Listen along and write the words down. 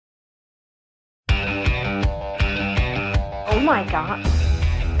my God.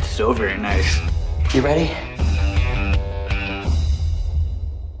 So very nice. You ready?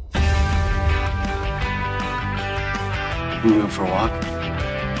 You going for a walk?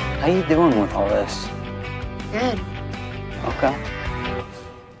 How you doing with all this? Good. Okay.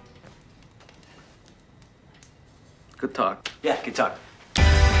 Good talk. Yeah, good talk.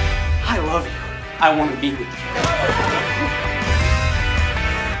 I love you. I want to be with you.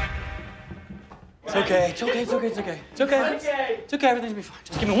 It's okay. It's okay. It's okay. It's okay. It's okay. It's okay. Everything's gonna be fine.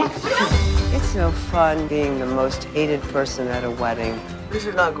 Just give me one. It's no fun being the most hated person at a wedding. This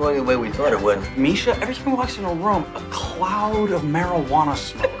is not going the way we thought it would. Misha, every time he walks in a room, a cloud of marijuana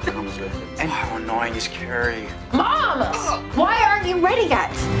smoke comes with it. And how annoying is Carrie? Mom! Why aren't you ready yet?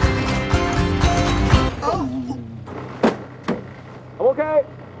 I'm okay.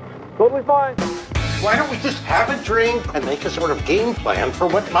 Totally fine. Why don't we just have a drink and make a sort of game plan for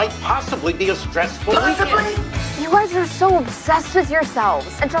what might possibly be a stressful weekend? You guys are so obsessed with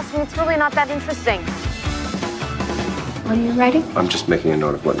yourselves. And trust me, it's really not that interesting. Are you ready? I'm just making a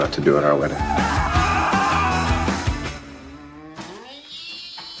note of what not to do at our wedding.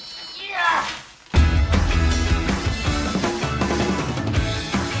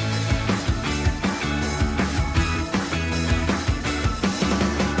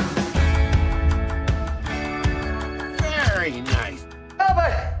 Very nice. Oh,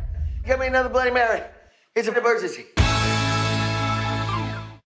 but get me another Bloody Mary. It's an emergency.